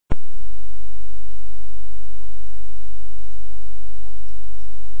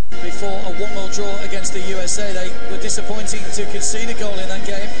before a 1-1 draw against the USA. They were disappointing to concede a goal in that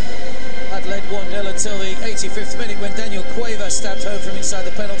game. Had led 1-0 until the 85th minute when Daniel Cueva stabbed home from inside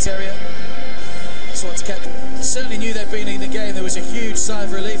the penalty area. Swans kept. Certainly knew they'd been in the game. There was a huge sigh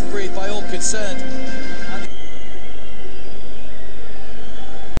of relief breathed by all concerned.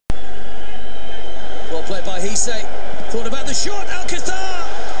 Well played by Hisei. Thought about the shot.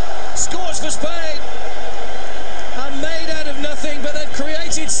 Alcazar scores for Spain. And made out of nothing, but they've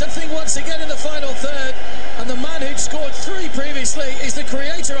created something once again in the final third. And the man who'd scored 3 previously is the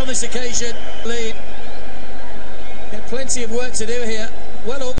creator on this occasion. Lead. Had plenty of work to do here.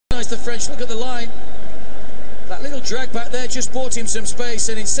 Well organised, the French. Look at the line. That little drag back there just bought him some space,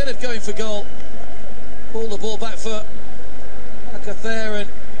 and instead of going for goal, pulled the ball back for Alcazar, and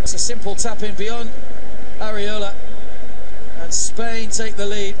it's a simple tap in beyond Areola. And Spain take the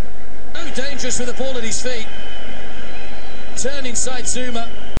lead. So dangerous with the ball at his feet. Turn inside Zuma.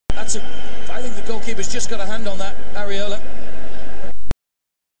 I think the goalkeeper's just got a hand on that, Areola.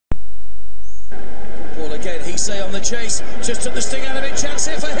 Good ball again, Hisei on the chase. Just took the sting out of it. Chance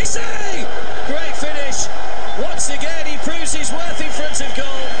here for Hisei! Great finish. Once again, he proves his worth in front of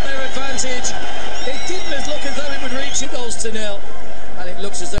goal. Their advantage. It didn't look as though it would reach it, goals to 0. And it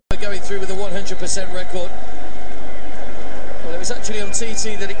looks as though we're going through with a 100% record. Well, it was actually on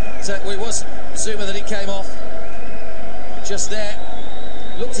TT that it was Zuma that it came off. Just there.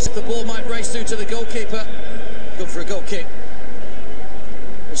 Looked as if the ball might race through to the goalkeeper. Good for a goal kick.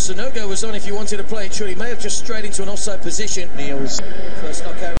 Well, Sonogo was on if you wanted to play it. Sure, he may have just strayed into an offside position. Neil's first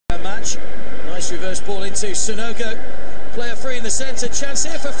knockout round match. Nice reverse ball into Sonogo. Player free in the centre. Chance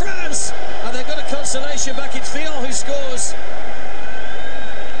here for France. And they've got a consolation back. It's Vion who scores.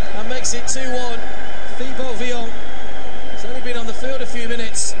 And makes it 2-1. Thibaut Vion. He's only been on the field a few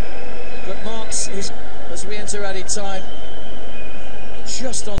minutes. But marks as we enter added time.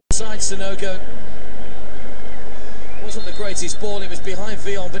 Just onside Sonogo. Wasn't the greatest ball, it was behind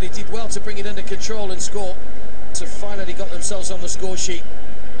Vion, but he did well to bring it under control and score. So finally got themselves on the score sheet.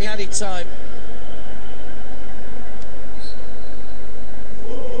 He added time.